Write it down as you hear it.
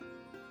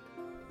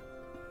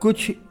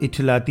कुछ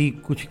इठलाती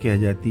कुछ कह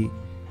जाती,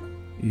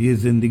 ये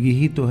जिंदगी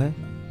ही तो है।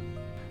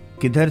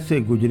 किधर से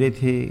गुजरे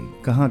थे,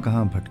 कहाँ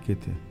कहाँ भटके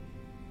थे।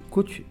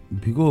 कुछ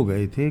भिगो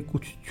गए थे,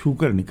 कुछ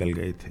छूकर निकल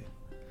गए थे।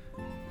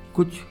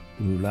 कुछ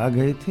रुला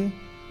गए थे,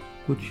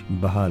 कुछ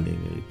बहा ले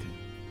गए थे।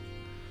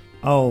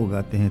 आओ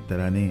गाते हैं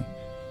तराने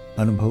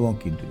अनुभवों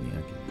की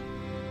दुनिया के।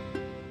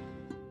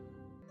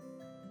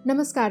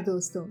 नमस्कार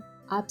दोस्तों,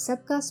 आप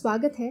सबका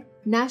स्वागत है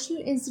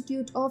National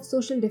Institute of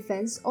Social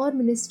Defence और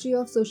Ministry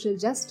of Social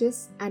Justice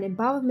and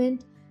Empowerment,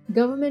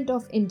 Government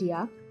of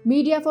India,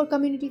 media for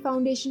community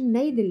foundation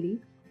नई दिल्ली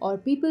और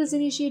पीपल्स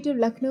इनिशिएटिव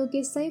लखनऊ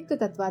के संयुक्त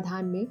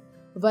तत्वाधान में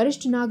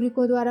वरिष्ठ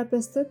नागरिकों द्वारा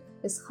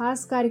प्रस्तुत इस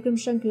खास कार्यक्रम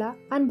श्रृंखला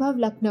अनुभव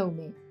लखनऊ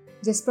में,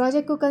 जिस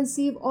प्रोजेक्ट को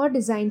कंसीव और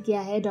डिजाइन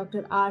किया है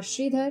डॉक्टर आर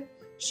श्रीधर,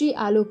 श्री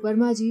आलोक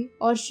वर्मा जी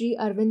और श्री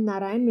अरविंद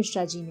नारायण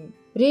मिश्रा जी ने।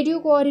 रेडियो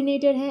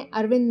कोऑर्डिनेटर हैं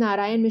अरविंद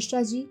नारायण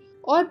मिश्रा जी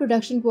और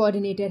प्रोडक्शन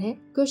कोऑर्डिनेटर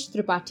हैं कुश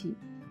त्रिपाठी।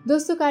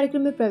 दोस्तों,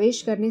 कार्यक्रम में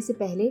प्रवेश करने से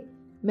पहले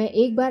मैं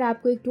एक बार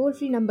आपको एक टोल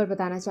फ्री नंबर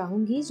बताना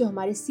चाहूंगी जो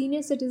हमारे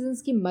सीनियर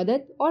सिटीजन्स की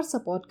मदद और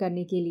सपोर्ट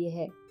करने के लिए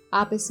है।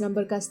 आप इस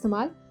नंबर का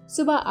इस्तेमाल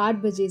सुबह 8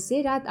 बजे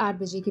से रात 8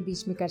 बजे के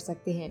बीच में कर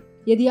सकते हैं।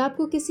 यदि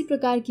आपको किसी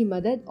प्रकार की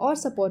मदद और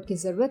सपोर्ट की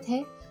जरूरत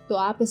है तो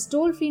आप इस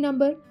टोल फ्री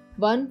नंबर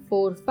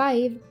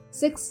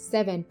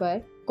 14567 पर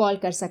कॉल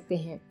कर सकते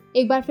हैं।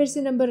 एक बार फिर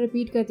से नंबर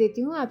रिपीट कर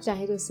देती हूँ, आप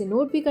चाहें तो इसे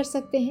नोट भी कर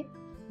सकते हैं।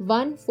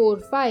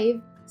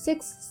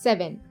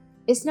 14567।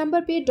 इस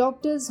नंबर पे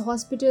doctors,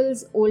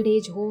 hospitals, old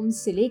age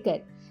homes से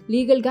लेकर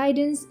लीगल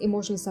गाइडेंस,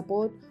 इमोशनल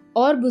सपोर्ट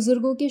और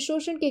बुजुर्गों के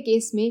शोषण के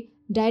केस में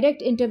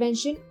डायरेक्ट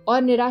इंटरवेंशन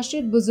और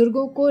निराश्रित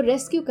बुजुर्गों को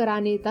रेस्क्यू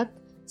कराने तक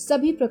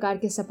सभी प्रकार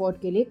के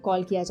सपोर्ट के लिए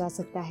कॉल किया जा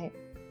सकता है।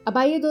 अब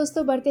आइए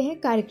दोस्तों, बढ़ते हैं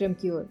कार्यक्रम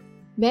की ओर।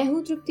 मैं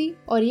हूँ तृप्ति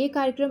और ये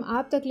कार्यक्रम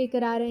आप तक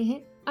लेकर आ रहे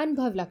हैं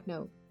अनुभव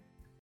लखनऊ।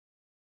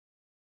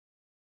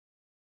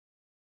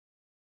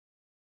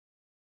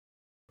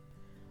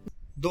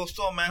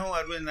 दोस्तों, मैं हूं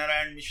अरविंद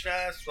नारायण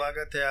मिश्रा।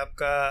 स्वागत है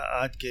आपका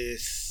आज के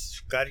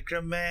इस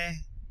कार्यक्रम में।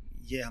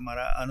 ये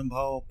हमारा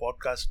अनुभव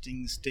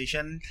पॉडकास्टिंग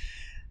स्टेशन।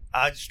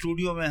 आज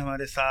स्टूडियो में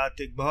हमारे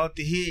साथ एक बहुत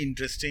ही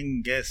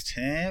इंटरेस्टिंग गेस्ट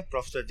हैं,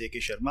 प्रोफेसर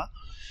जेके शर्मा।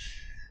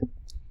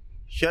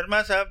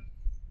 शर्मा साहब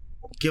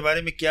के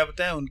बारे में क्या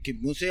बताएं, उनके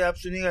मुंह से आप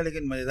सुनिएगा,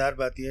 लेकिन मज़ेदार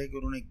बात यह है कि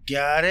उन्होंने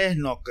 11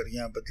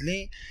 नौकरियां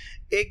बदली।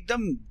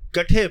 एकदम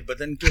गठे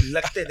बदन के,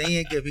 लगते नहीं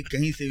है कि अभी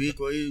कहीं से भी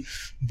कोई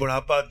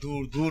बुढ़ापा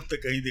दूर दूर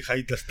तक कहीं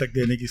दिखाई दस्तक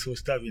देने की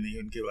सोचता भी नहीं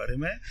उनके बारे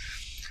में।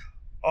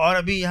 और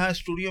अभी यहाँ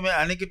स्टूडियो में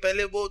आने के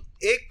पहले वो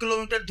 1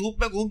 किलोमीटर धूप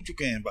में घूम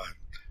चुके हैं बाहर।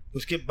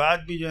 उसके बाद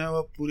भी जो है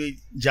वो पूरी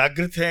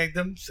जागृत हैं,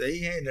 एकदम सही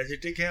हैं,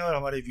 एनर्जेटिक हैं और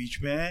हमारे बीच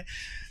में हैं।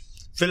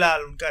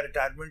 फिलहाल उनका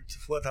रिटायरमेंट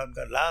हुआ था,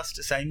 उनका लास्ट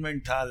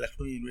असाइनमेंट था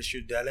लखनऊ यूनिवर्सिटी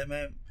विश्वविद्यालय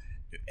में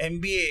जो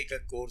MBA का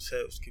कोर्स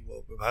है उसके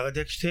वो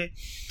विभागाध्यक्ष थे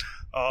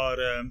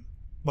और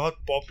बहुत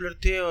पॉपुलर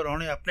थे। और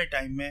उन्होंने अपने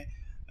टाइम में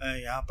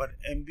यहाँ पर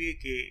MBA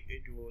के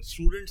जो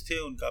स्टूडेंट्स थे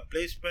उनका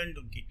प्लेसमेंट,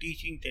 उनकी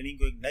टीचिंग ट्रेनिंग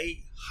को एक नई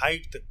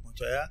हाइट तक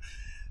पहुँचाया।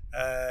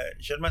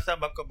 शर्मा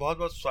साहब, आपका बहुत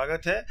बहुत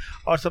स्वागत है।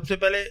 और सबसे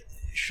पहले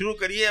शुरू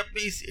करिए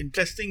अपनी इस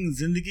इंटरेस्टिंग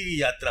ज़िंदगी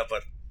की यात्रा पर।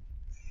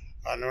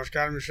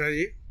 नमस्कार मिश्रा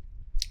जी।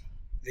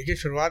 देखिए,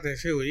 शुरुआत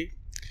ऐसे हुई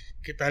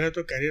कि पहले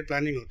तो करियर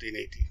प्लानिंग होती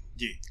नहीं थी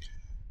जी।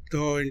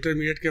 तो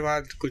इंटरमीडिएट के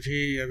बाद कुछ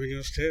ही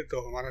एवेन्यूज़ थे,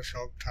 तो हमारा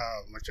शौक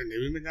था मर्चेंट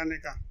नेवी में जाने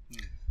का।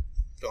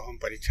 तो हम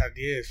परीक्षा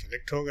दिए,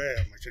 सेलेक्ट हो गए,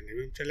 मर्चेंट नेवी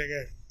में चले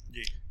गए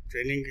जी।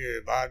 ट्रेनिंग के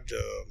बाद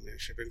हमने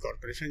शिपिंग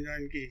कॉरपोरेशन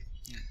ज्वाइन की।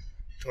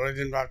 थोड़े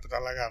दिन बाद पता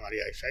लगा हमारी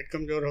आईसाइट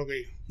कमज़ोर हो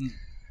गई।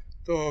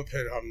 तो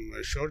फिर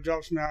हम शॉर्ट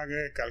जॉब्स में आ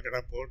गए, कलकत्ता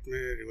पोर्ट में,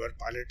 रिवर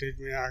पायलटेज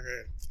में आ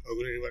गए,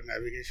 हुगली रिवर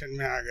नेविगेशन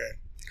में आ गए।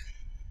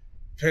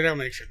 फिर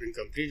हम एक शिपिंग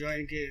कंपनी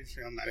ज्वाइन की,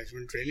 इसमें हम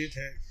मैनेजमेंट ट्रेनी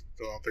थे।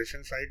 तो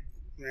ऑपरेशन साइड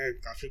में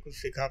काफ़ी कुछ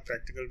सीखा,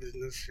 प्रैक्टिकल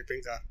बिजनेस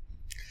शिपिंग का।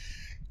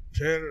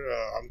 फिर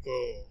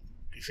हमको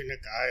किसी ने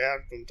कहा, यार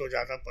तुम तो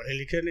ज़्यादा पढ़े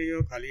लिखे नहीं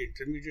हो, खाली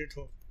इंटरमीडिएट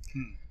हो,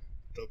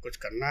 तो कुछ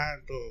करना है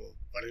तो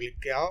पढ़ लिख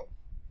के आओ।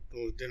 तो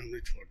उस दिन हमने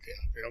छोड़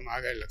दिया। फिर हम आ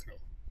गए लखनऊ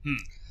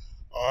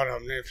और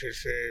हमने फिर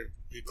से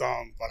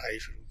BCom पढ़ाई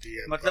शुरू की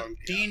है। मतलब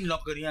 3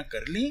 नौकरियां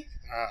कर ली।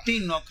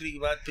 3 नौकरी के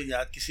बाद फिर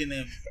याद किसी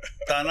ने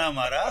ताना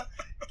मारा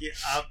कि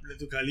आपने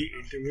तो खाली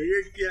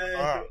इंटरमीडिएट किया है, तो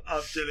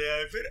आप चले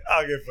आए फिर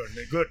आगे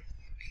पढ़ने। गुड।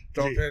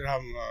 तो फिर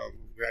हम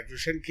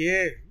ग्रेजुएशन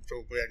किए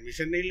तो कोई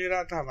एडमिशन नहीं ले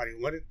रहा था, हमारी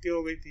उम्र इतनी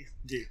हो गई थी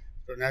जी।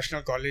 तो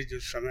नेशनल कॉलेज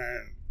उस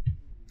समय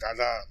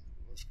ज़्यादा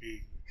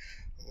उसकी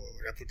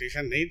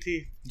रेपुटेशन नहीं थी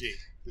जी,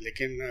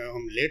 लेकिन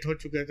हम लेट हो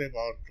चुके थे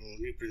बहुत। तो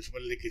उन्हीं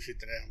प्रिंसिपल ने किसी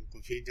तरह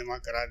हमको फीस जमा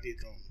करा दी।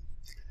 तो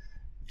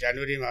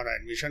जनवरी में हमारा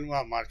एडमिशन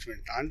हुआ, मार्च में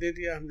इम्तहान दे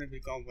दिया हमने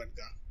BCom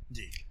का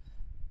जी।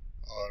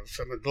 और उस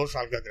समय 2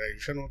 साल का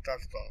ग्रेजुएशन होता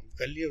था, तो हम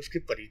कर लिए। उसकी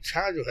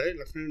परीक्षा जो है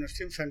लखनऊ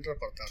यूनिवर्सिटी में सेंटर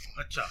पड़ता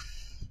था। अच्छा।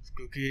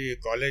 क्योंकि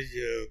कॉलेज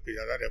की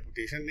ज़्यादा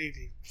रेपुटेशन नहीं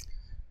थी,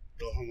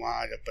 तो हम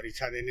वहाँ जब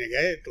परीक्षा देने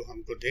गए तो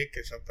हमको देख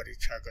के सब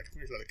परीक्षा कक्ष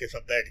में लड़के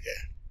सब बैठ गए।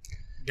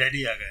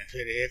 डैडी आ गए।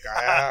 फिर एक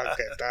आया,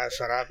 कहता है,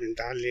 सर आप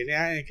इम्तहान लेने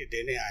आए हैं कि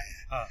देने आए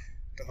हैं? हाँ।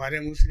 तो हमारे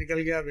मुँह से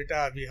निकल गया,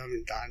 बेटा अभी हम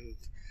इम्तहान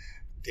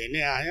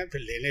देने आए हैं,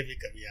 फिर लेने भी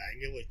कभी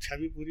आएंगे। वो इच्छा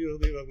भी पूरी हो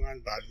गई भगवान।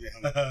 बाद में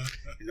हम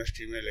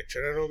यूनिवर्सिटी में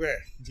लेक्चरर हो गए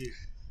जी।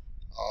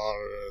 और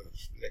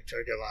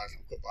लेक्चर के बाद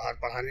हमको बाहर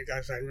पढ़ाने का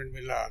असाइनमेंट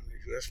मिला, हमने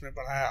यूएस में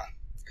पढ़ाया,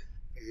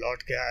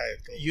 लौट के आए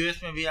तो यूएस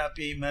में भी आप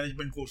ये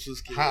मैनेजमेंट कोर्सेज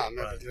के? हाँ,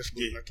 मैं बिजनेस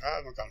स्कूल में था,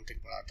 मैं अकाउंटिंग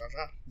पढ़ाता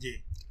था जी,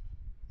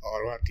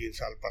 और वहाँ 3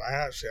 साल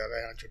पढ़ाया। उससे ज़्यादा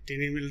यहाँ छुट्टी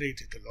नहीं मिल रही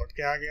थी तो लौट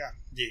के आ गया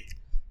जी।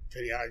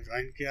 फिर यहाँ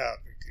ज्वाइन किया,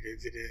 फिर धीरे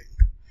धीरे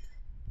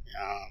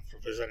यहाँ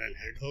प्रोफेसर एंड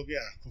हेड हो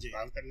गया,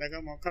 काम करने का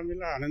मौका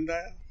मिला, आनंद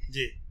आया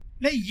जी।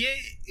 नहीं, ये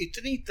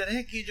इतनी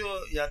तरह की जो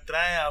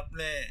यात्राएं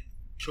आपने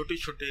छोटे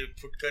छोटे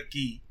फुटकर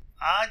की,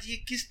 आज ये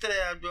किस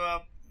तरह जो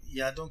आप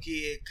यादों की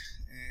एक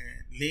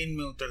लेन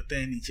में उतरते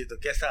हैं नीचे तो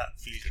कैसा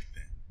फील करते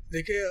हैं?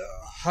 देखिए,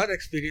 हर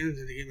एक्सपीरियंस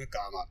ज़िंदगी में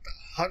काम आता है,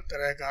 हर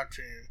तरह का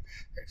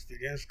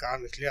एक्सपीरियंस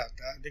काम इसलिए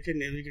आता है। देखिए,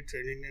 नेवी की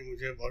ट्रेनिंग ने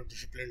मुझे बहुत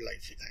डिसिप्लिन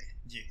लाइफ सिखाई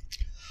जी,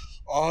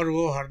 और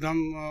वो हरदम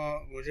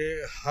मुझे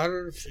हर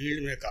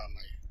फील्ड में काम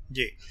आई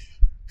जी।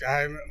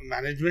 चाहे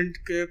मैनेजमेंट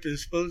के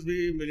प्रिंसिपल्स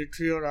भी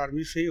मिलिट्री और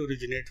आर्मी से ही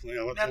ओरिजिनेट हुए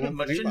हैं।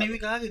 मर्चेंट नेवी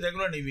कहा कि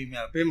रेगुलर नेवी में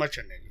आप?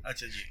 Merchant navy.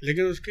 अच्छा जी।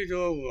 लेकिन उसकी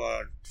जो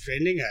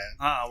ट्रेनिंग है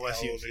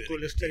वो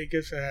बिल्कुल इस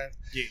तरीके से है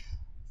जी।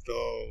 तो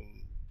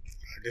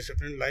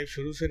डिसिप्लिन लाइफ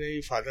शुरू से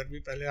रही। फादर भी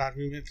पहले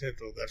आर्मी में थे,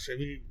 तो घर से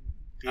भी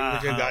 3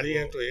 बजे गाड़ी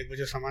है तो 1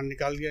 बजे सामान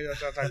निकाल दिया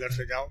जाता था, घर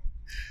से जाओ,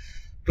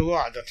 तो वो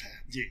आदत है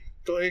जी।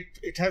 तो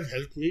it has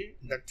helped me,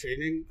 that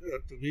training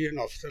to be an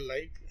officer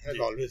like has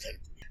always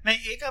helped. नहीं,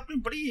 एक आपने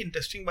बड़ी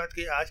इंटरेस्टिंग बात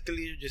कही। आजकल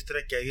ये जिस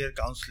तरह कैरियर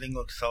काउंसलिंग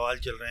और सवाल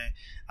चल रहे हैं,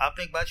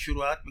 आपने एक बात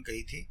शुरुआत में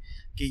कही थी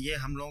कि ये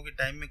हम लोगों के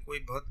टाइम में कोई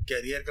बहुत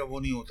कैरियर का वो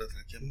नहीं होता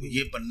था कि हमको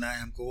ये बनना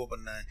है, हमको वो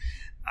बनना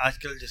है।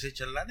 आजकल जैसे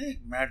चल रहा है ना,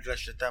 एक मैड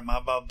रश रहता है, माँ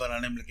बाप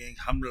बनाने में लगे,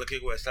 हम लड़के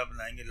को ऐसा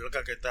बनाएंगे,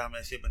 लड़का कहता है हम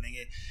ऐसे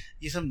बनेंगे,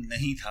 ये सब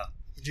नहीं था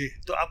जी।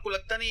 तो आपको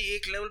लगता नहीं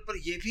एक लेवल पर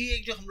ये भी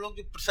एक जो हम लोग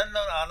जो प्रसन्न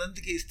और आनंद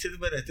की स्थिति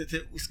में रहते थे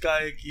उसका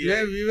एक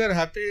ये we were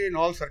happy in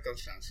all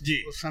circumstances जी।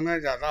 उस समय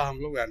ज़्यादा हम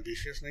लोग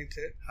एम्बिशियस नहीं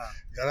थे,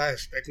 ज़्यादा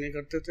एक्सपेक्ट नहीं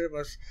करते थे,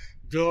 बस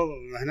जो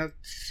मेहनत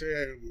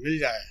से मिल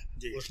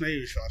जाए उसमें ही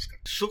विश्वास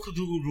करते। सुख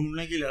दुख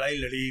ढूंढने की लड़ाई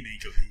लड़ी ही नहीं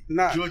कभी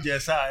ना, जो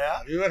जैसा आया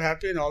we were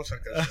happy in all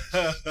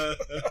circumstances.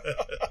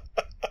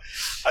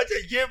 अच्छा,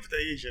 ये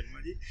बताइए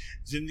शर्मा जी,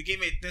 जिंदगी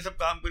में इतने सब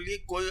काम कर लिए,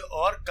 कोई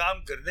और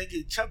काम करने की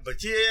इच्छा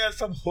बची है या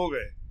सब हो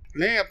गए?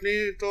 नहीं, अपनी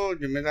तो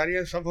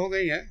जिम्मेदारियां सब हो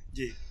गई हैं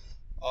जी।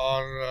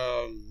 और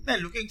मैं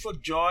लुकिंग फॉर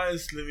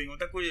जॉयस लिविंग,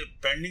 मतलब कोई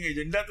पेंडिंग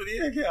एजेंडा तो नहीं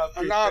है कि आप?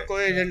 ना,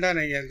 कोई एजेंडा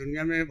नहीं है।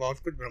 दुनिया में बहुत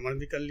कुछ भ्रमण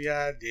भी कर लिया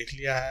है, देख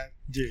लिया है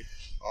जी,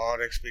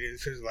 और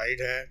एक्सपीरियंसेस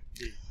वाइड है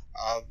जी।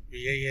 अब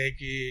यही है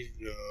कि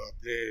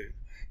अपने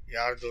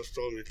यार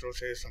दोस्तों मित्रों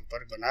से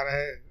संपर्क बना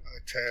रहे,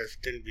 अच्छा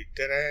दिन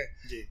बीतते रहे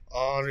जी।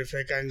 और if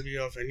I can be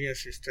of any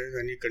assistance,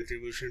 any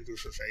contribution to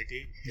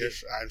society,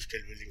 yes, I am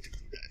still willing to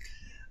do that.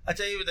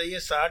 अच्छा, ये बताइए,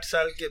 60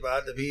 साल के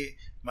बाद अभी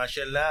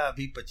माशाल्लाह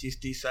अभी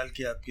 25-30 साल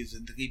की आपकी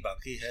ज़िंदगी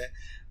बाकी है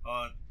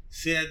और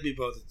सेहत भी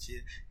बहुत अच्छी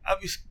है।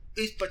 अब इस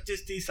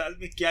 25-30 साल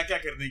में क्या क्या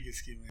करने की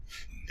स्कीम है?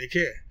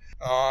 देखिए,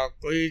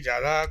 कोई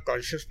ज़्यादा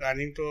कॉन्शियस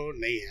प्लानिंग तो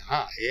नहीं है।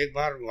 हाँ, एक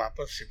बार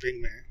वापस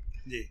शिपिंग में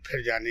जी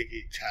फिर जाने की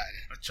इच्छा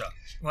है। अच्छा,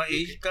 वहाँ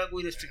एज का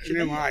कोई रिस्ट्रिक्शन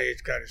नहीं? वहाँ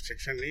एज का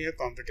रिस्ट्रिक्शन नहीं है,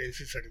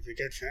 कॉम्पिटेंसी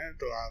सर्टिफिकेट्स हैं,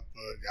 तो आप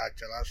जहाज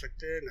चला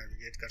सकते हैं,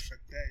 नेविगेट कर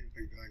सकते हैं, you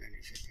can join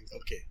any shipping.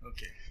 Okay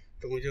okay.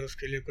 तो मुझे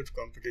उसके लिए कुछ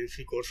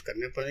कॉम्पिटेंसी कोर्स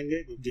करने पड़ेंगे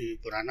क्योंकि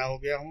पुराना हो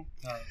गया हूँ।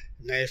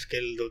 नए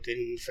स्किल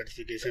 2-3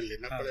 सर्टिफिकेशन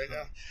लेना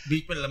पड़ेगा।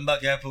 बीच में लंबा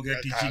गैप हो गया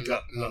टीचिंग का,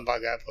 लंबा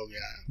गैप हो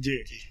गया जी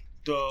जी।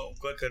 तो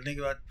करने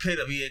के बाद फिर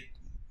अभी एक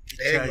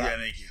इच्छा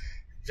जाने की,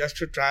 just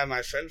to try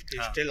myself,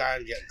 still I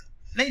am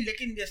young. नहीं,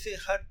 लेकिन जैसे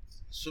हर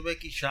सुबह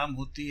की शाम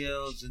होती है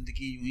और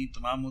जिंदगी यूं ही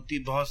तमाम होती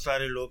है, बहुत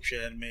सारे लोग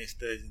शहर में इस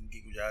तरह जिंदगी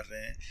गुजार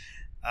रहे हैं।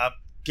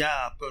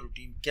 आपका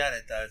रूटीन क्या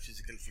रहता है?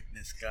 फिजिकल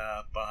फिटनेस का,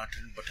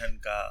 पठन पठन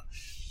का,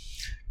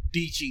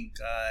 टीचिंग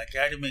का,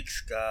 एकेडमिक्स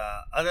का,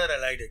 अदर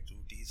अलाइड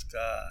एक्टिविटीज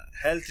का,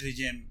 हेल्थ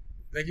रिजिम?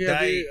 देखिए,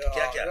 अभी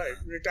क्या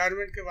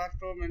रिटायरमेंट के बाद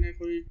तो मैंने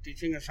कोई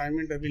टीचिंग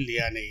असाइनमेंट अभी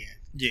लिया नहीं है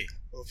जी।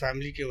 वो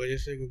फैमिली की वजह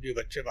से, क्योंकि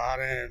बच्चे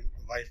बाहर हैं,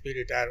 वाइफ भी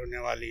रिटायर होने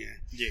वाली हैं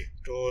जी,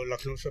 तो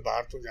लखनऊ से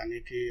बाहर तो जाने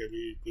की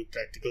अभी कोई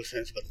प्रैक्टिकल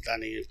सेंस बनता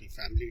नहीं है।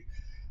 फैमिली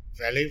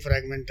पहले ही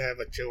फ्रैगमेंट है,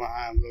 बच्चे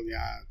वहाँ, हम लोग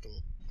यहाँ, तो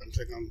कम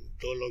से कम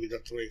 2 लोग इधर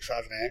तो एक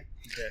साथ रहें,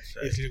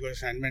 इसलिए कोई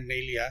असाइनमेंट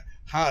नहीं लिया।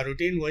 हाँ,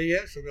 रूटीन वही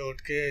है, सुबह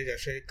उठ के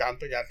जैसे काम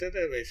पे जाते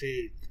थे वैसे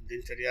ही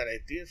दिनचर्या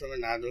रहती है। सुबह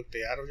नहा धो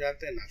तैयार हो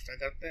जाते हैं, नाश्ता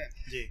करते हैं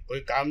जी। कोई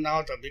काम ना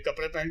हो तब भी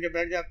कपड़े पहन के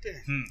बैठ जाते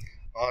हैं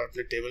और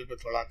अपने टेबल पे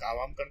थोड़ा काम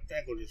वाम करते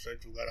हैं। कोई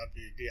रिसर्च वगैरह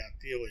पीएचडी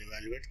आती है वो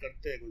इवेल्युएट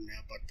करते हैं, कुछ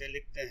नया पढ़ते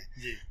लिखते हैं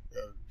जी।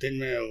 दिन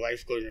में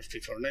वाइफ को यूनिवर्सिटी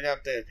छोड़ने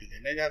जाते हैं, फिर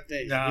लेने जाते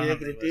हैं, ये भी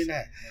एक रूटीन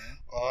है।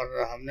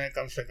 और हमने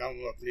कम से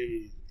कम अपनी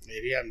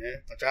एरिया में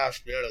 50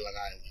 पेड़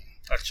लगाए हुए हैं।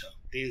 अच्छा,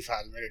 3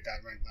 साल में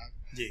रिटायरमेंट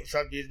बाद जी,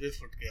 सब 20-20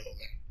 फुट के हो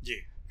गए जी।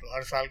 तो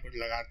हर साल कुछ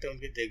लगाते हैं,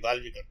 उनकी देखभाल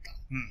भी करता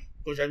हूँ।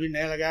 कुछ अभी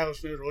नया लगाया,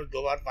 उसमें रोज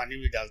 2 बार पानी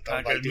भी डालता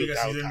हूँ, बाल्टी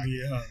उठा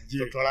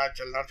तो थोड़ा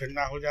चलना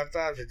फिरना हो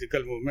जाता है,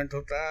 फिजिकल मूवमेंट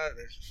होता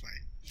है।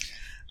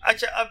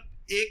 अच्छा,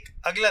 अब एक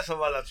अगला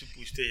सवाल आपसे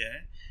पूछते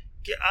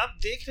हैं कि आप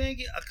देख रहे हैं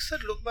कि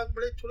अक्सर लोग बाग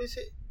बड़े थोड़े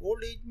से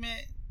ओल्ड एज में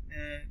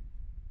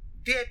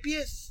they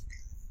appear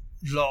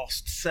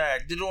lost,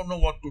 sad, they don't know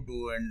what to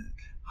do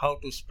and how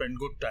to spend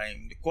good time,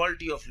 the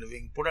quality of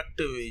living,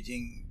 productive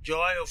aging,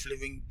 joy of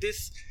living. This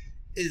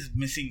is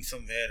missing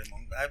somewhere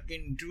among. I've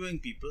been interviewing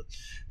people,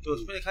 तो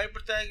उसमें दिखाई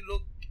पड़ता है कि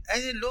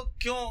लोग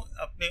क्यों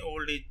अपने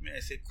old age में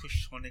ऐसे खुश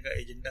होने का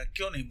एजेंडा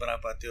क्यों नहीं बना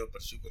पाते और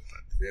परस्यू कर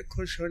पाते? ये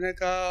खुश होने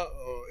का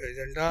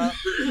एजेंडा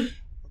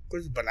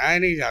कुछ बनाया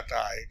नहीं जाता.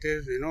 It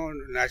is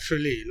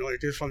naturally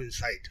it is from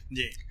inside.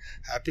 जी,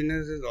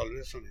 happiness is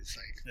always from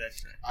inside.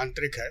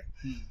 आंतरिक है.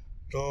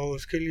 तो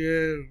उसके लिए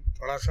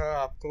थोड़ा सा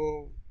आपको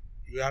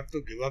you have to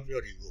give up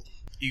your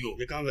ego.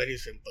 Become very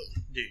simple.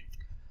 जी,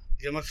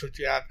 ये मत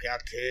सोचिए आप क्या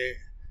थे.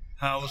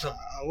 हाँ, वो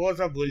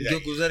सब भूल जाइए. जो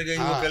गुजर गई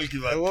वो कल की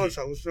बात. वो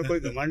सब उसमें कोई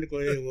घमंड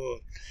कोई वो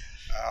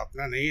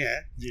अपना नहीं है.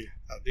 जी,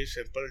 अभी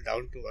simple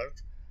down to earth.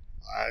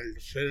 And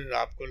फिर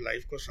आपको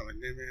लाइफ को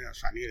समझने में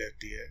आसानी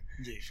रहती है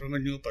फ्रॉम अ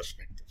न्यू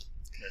पर्सपेक्टिव.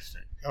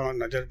 और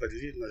नजर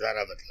बदली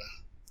नज़ारा बदला.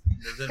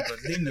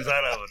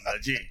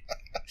 जी.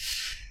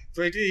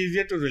 तो it is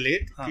easier to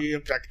relate कि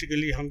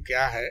प्रैक्टिकली हम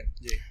क्या है.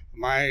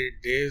 My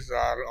days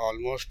are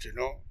almost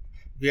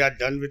we are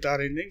done with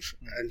our innings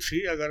and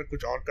सी अगर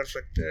कुछ और कर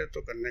सकते हैं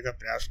तो करने का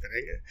प्रयास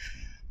करेंगे.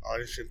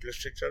 और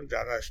सिंपलिस्टिक टर्म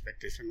ज़्यादा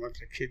एक्सपेक्टेशन मत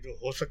रखिए. जो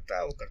हो सकता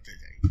है वो करते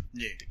जाएंगे.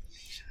 जी.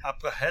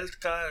 आपका हेल्थ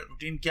का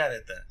रूटीन क्या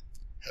रहता है?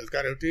 हेल्थ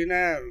का रूटीन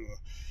है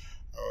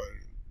और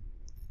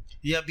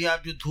ये अभी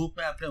आप जो धूप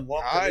में अपने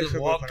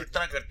वॉक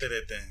कितना करते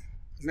रहते हैं?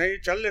 नहीं,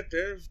 चल लेते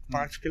हैं.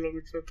 5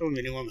 किलोमीटर तो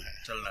मिनिमम है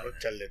चलना.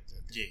 चल लेते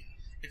हैं. जी.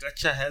 एक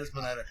अच्छा हेल्थ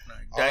बनाए रखना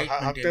है. डाइट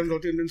हफ्ते में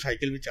 2-3 दिन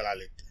साइकिल भी चला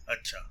लेते हैं.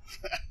 अच्छा.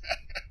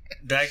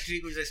 डाइटरी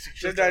कुछ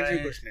रेस्ट्रिक्शन? डाइटरी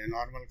कुछ नहीं,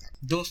 नॉर्मल खा.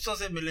 दोस्तों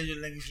से मिलने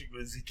जुलने की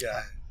फ्रीक्वेंसी क्या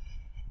है?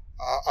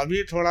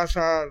 अभी थोड़ा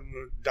सा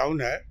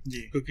डाउन है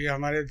जी, क्योंकि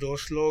हमारे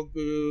दोस्त लोग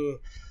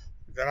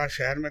जरा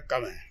शहर में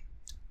कम है.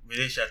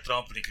 विदेश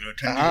यात्राओं पर निकले,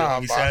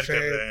 बाहर से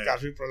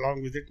काफी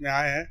प्रोलॉन्ग विजिट में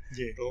आए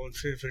हैं तो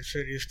उनसे फिर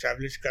से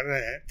रीस्टैब्लिश कर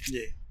रहे हैं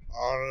जी.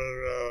 और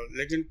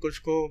लेकिन कुछ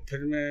को फिर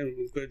में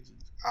उनको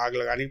आग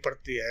लगानी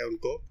पड़ती है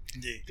उनको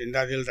जी,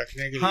 जिंदा दिल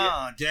रखने के लिए.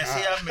 हाँ,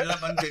 जैसे आप मिलना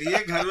बंद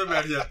करिए घर में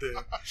बैठ जाते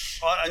हैं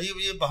और अजीब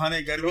ये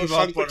बहाने गर्मी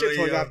बहुत पड़ रही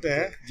हो जाते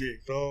हैं जी.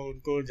 तो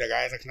उनको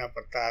जगाए रखना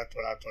पड़ता है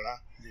थोड़ा थोड़ा.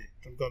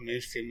 उनको मेन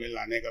स्ट्रीम में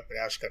लाने का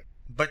प्रयास कर.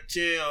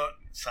 बच्चे और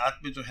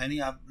साथ में तो है नहीं,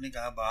 आपने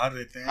कहा बाहर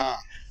रहते हैं. हाँ,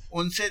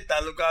 उनसे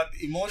ताल्लुकात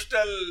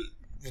इमोशनल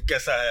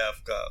कैसा है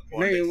आपका?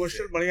 नहीं,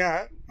 इमोशनल बढ़िया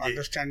है.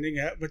 अंडरस्टैंडिंग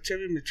है. बच्चे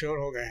भी मैच्योर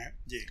हो गए हैं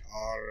जी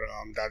और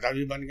हम दादा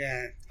भी बन गए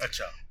हैं.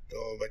 अच्छा. तो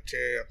बच्चे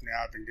अपने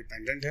आप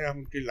इंडिपेंडेंट है. हम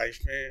उनकी लाइफ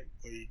में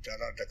कोई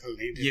ज़्यादा दखल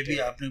नहीं देते. ये भी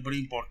आपने बड़ी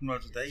इंपॉर्टेंट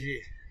बात बताई.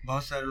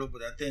 बहुत सारे लोग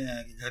बताते हैं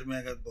कि घर में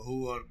अगर बहू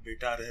और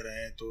बेटा रह रहे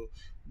हैं तो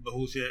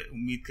बहू से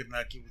उम्मीद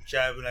करना कि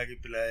चाय बना के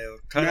पिलाए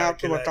और खाना. मैं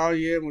आपको बताऊं,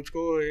 ये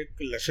मुझको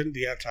एक लेसन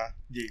दिया था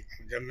जी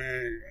जब मैं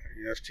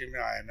यूनिवर्सिटी में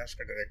IMS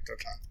का डायरेक्टर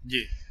था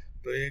जी.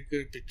 तो एक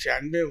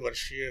 95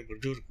 वर्षीय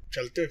बुजुर्ग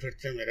चलते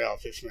फिरते मेरे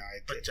ऑफिस में आए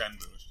थे.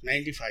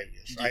 95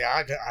 years. I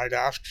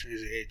asked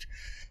his age.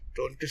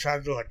 तो उनके साथ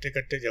जो हट्टे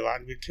कट्टे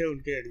जवान भी थे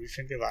उनके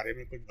एडमिशन के बारे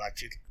में कुछ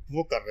बातचीत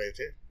वो कर रहे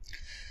थे.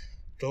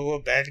 तो वो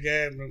बैठ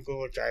गए, उनको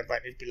चाय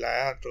पानी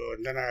पिलाया. तो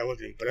then I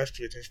was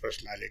impressed with his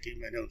personality.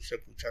 मैंने उनसे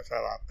पूछा था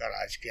आपका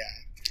राज क्या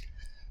है.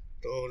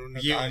 तो उन्होंने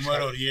ये उम्र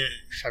और ये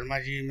शर्मा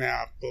जी मैं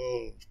आपको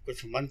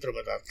कुछ मंत्र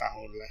बताता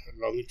हूँ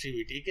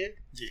लॉन्जिविटी के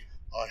जी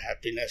और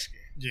हैप्पीनेस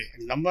के जी.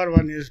 Number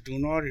 1 is do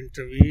not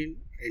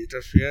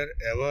interfere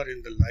ever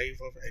in the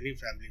life of any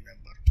family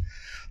member.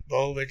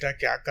 बहू बेटा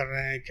क्या कर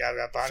रहे हैं, क्या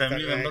व्यापार कर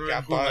रहे हैं, क्या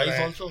पढ़ रहे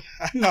हैं,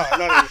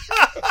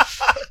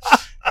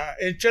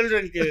 इन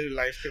चिल्ड्रन के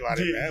लाइफ के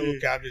बारे में वो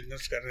क्या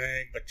बिजनेस कर रहे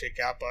हैं, बच्चे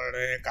क्या पढ़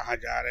रहे हैं, कहाँ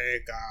जा रहे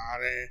हैं, कहाँ आ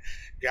रहे हैं,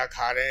 क्या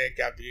खा रहे हैं,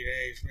 क्या पी रहे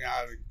हैं. इसमें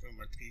आप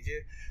मत कीजिए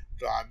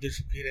तो आप भी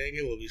सुखी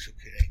रहेंगे, वो भी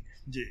सुखी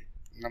रहेंगे जी.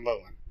 नंबर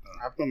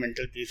 1 आपको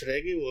मेंटल पीस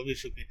रहेगी, वो भी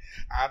सुखी.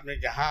 आपने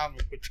जहाँ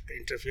कुछ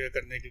इंटरफियर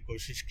करने की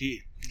कोशिश की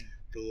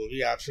तो वो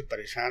भी आपसे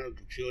परेशान और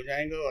दुखी हो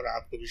जाएंगे और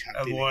आपको भी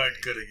शांति अवॉइड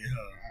करेंगे.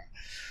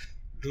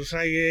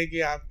 दूसरा ये है कि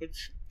आप कुछ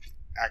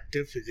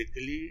एक्टिव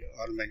फिजिकली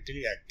और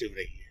मेंटली एक्टिव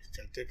रहिए.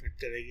 चलते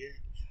फिरते रहिए.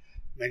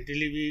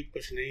 मेंटली भी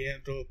कुछ नहीं है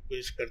तो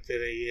क्विज करते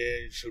रहिए,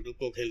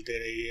 सुडोकू खेलते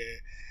रहिए,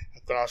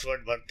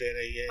 क्रॉसवर्ड भरते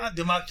रहिए.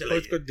 दिमाग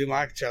चलाइए, कुछ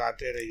दिमाग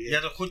चलाते रहिए. या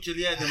तो खुद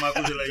चलिए दिमाग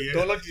को चलाइए.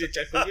 दोनों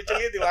चीजें, खुद भी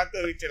चलिए दिमाग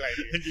को भी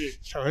चलाइए.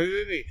 समझ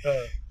नहीं.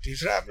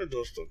 तीसरा अपने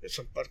दोस्तों के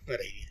संपर्क में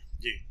रहिए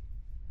जी.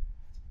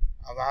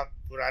 अब आप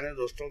पुराने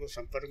दोस्तों के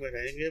संपर्क में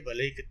रहेंगे,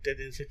 भले ही कितने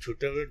दिन से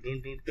छूटे हुए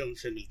ढूंढ के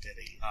उनसे मिलते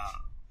रहिए.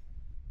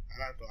 है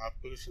ना, तो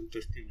आपको भी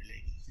संतुष्टि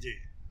मिलेगी जी.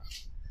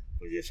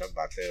 तो ये सब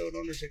बातें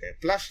उन्होंने सिखाई.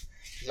 Plus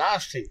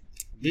last thing,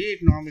 B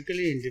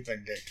economically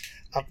independent.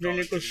 अपने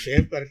लिए कुछ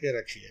सेव करके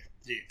रखिए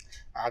जी.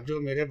 आप जो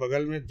मेरे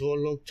बगल में 2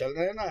 लोग चल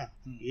रहे हैं ना,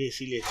 ये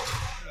इसीलिए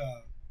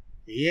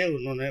ये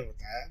उन्होंने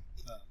बताया.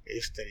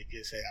 इस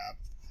तरीके से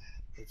आप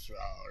कुछ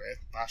और एक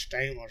पास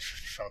टाइम और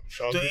शौक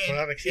भी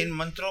थोड़ा रखिए. इन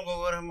मंत्रों को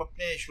अगर हम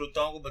अपने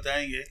श्रोताओं को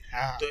बताएंगे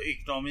तो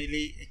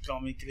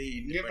इकोनॉमिकली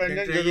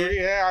इंडिपेंडेंट जरूरी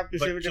है. आप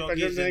किसी भी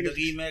डिपेंडेंट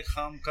जिंदगी में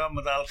खाम का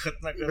मदाखलत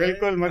न करें.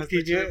 बिल्कुल मत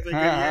कीजिए.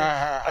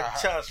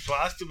 अच्छा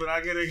स्वास्थ्य बना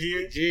के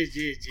रखिए. जी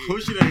जी जी.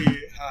 खुश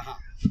रहिए.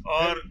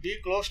 और be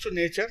close to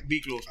nature, be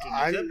close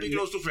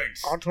to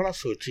friends. और थोड़ा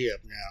सोचिए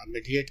अपने आप,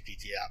 मेडिटेट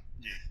कीजिए आप.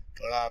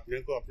 थोड़ा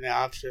अपने को अपने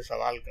आप से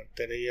सवाल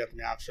करते रहिए,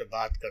 अपने आप से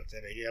बात करते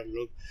रहिए। हम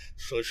लोग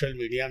सोशल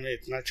मीडिया में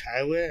इतना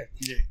छाए हुए हैं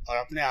और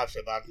अपने आप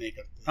से बात नहीं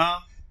करते।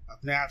 हाँ,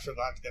 अपने आप से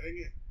बात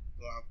करेंगे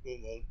तो आपको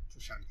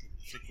बहुत शांति मिलेगी।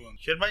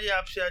 शर्मा जी,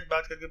 आपसे आज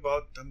बात करके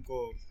बहुत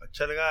हमको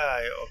अच्छा लगा,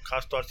 और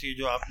खास तौर से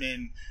जो आपने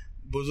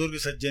बुजुर्ग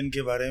सज्जन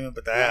के बारे में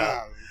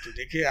बताया। तो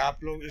देखिए,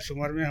 आप लोग इस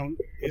उम्र में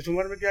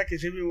क्या,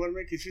 किसी भी उम्र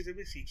में किसी से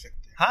भी सीख सकते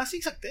हैं। हाँ,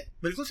 सीख सकते हैं,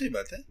 बिल्कुल सही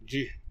बात है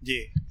जी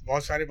जी।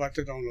 बहुत सारी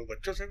बातें तो हम लोग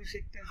बच्चों से भी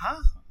सीखते हैं।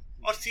 हाँ,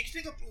 और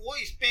सीखने का वो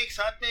इसमें एक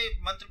साथ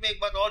में मंत्र में एक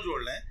बात और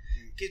जोड़ लें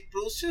कि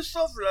process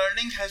of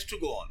learning has to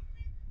go on.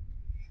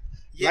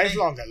 Life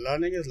long है,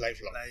 लर्निंग इज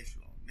लाइफ लॉन्ग।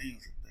 नहीं हो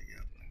सकता कि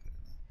आप ना करें।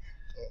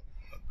 तो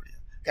बहुत बढ़िया।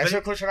 कैसे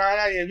खुश रहा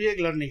है, ये भी एक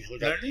लर्निंग हो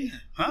जाती है। लर्निंग है।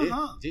 हाँ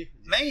हाँ जी।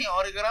 नहीं,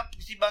 और अगर आप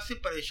किसी बात से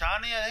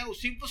परेशान है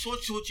उसी पर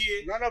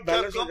सोचिए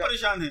क्यों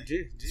परेशान है,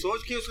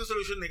 सोच के उसका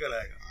सोल्यूशन निकल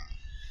आएगा।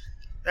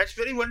 That's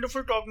very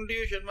wonderful talking to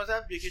you, Sharma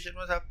साहब। देखिए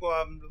शर्मा साहब को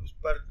हम उस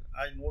पर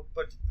आज नोट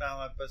पर जितना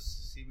हमारे पास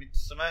सीमित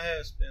समय है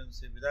उसमें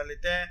उनसे विदा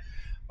लेते हैं,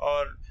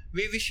 और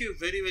we wish you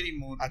very very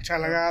more। अच्छा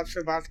लगा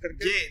आपसे बात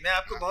करके जी। मैं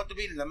आपको बहुत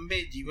अभी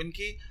लंबे जीवन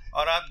की,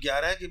 और आप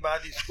 11 के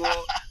बाद इसको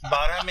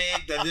 12 में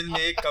 1 दर्जन में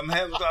 1 कम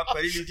है, वो तो आप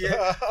कर ही लीजिए,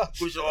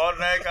 कुछ और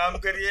नए काम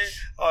करिए,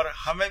 और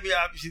हमें भी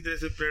आप इसी तरह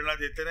से प्रेरणा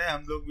देते रहे,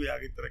 हम लोग भी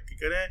आगे तरक्की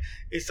करें।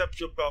 इस सब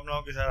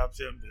शुभकामनाओं के साथ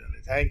आपसे हम विदा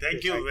लेते हैं।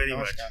 Thank you very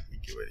much.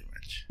 Thank you very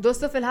much.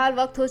 दोस्तों, फिलहाल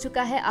वक्त हो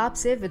चुका है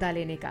आपसे विदा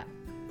लेने का,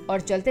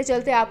 और चलते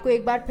चलते आपको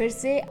एक बार फिर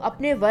से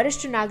अपने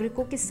वरिष्ठ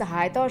नागरिकों की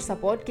सहायता और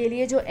सपोर्ट के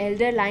लिए जो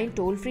elder line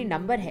toll free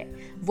number है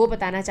वो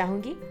बताना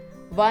चाहूंगी,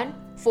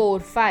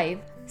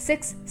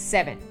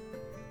 14567।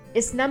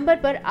 इस नंबर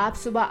पर आप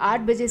सुबह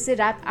 8 बजे से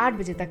रात 8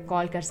 बजे तक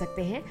कॉल कर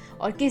सकते हैं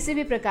और किसी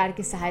भी प्रकार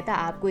की सहायता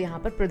आपको यहाँ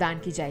पर प्रदान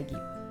की जाएगी।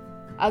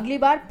 अगली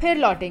बार फिर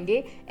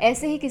लौटेंगे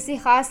ऐसे ही किसी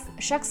खास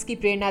शख्स की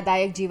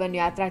प्रेरणादायक जीवन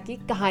यात्रा की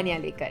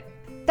कहानियां लेकर।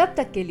 तब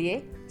तक के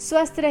लिए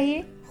स्वस्थ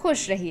रहिए,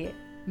 खुश रहिए।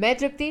 मैं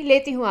तृप्ति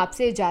लेती हूँ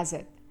आपसे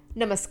इजाजत।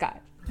 नमस्कार।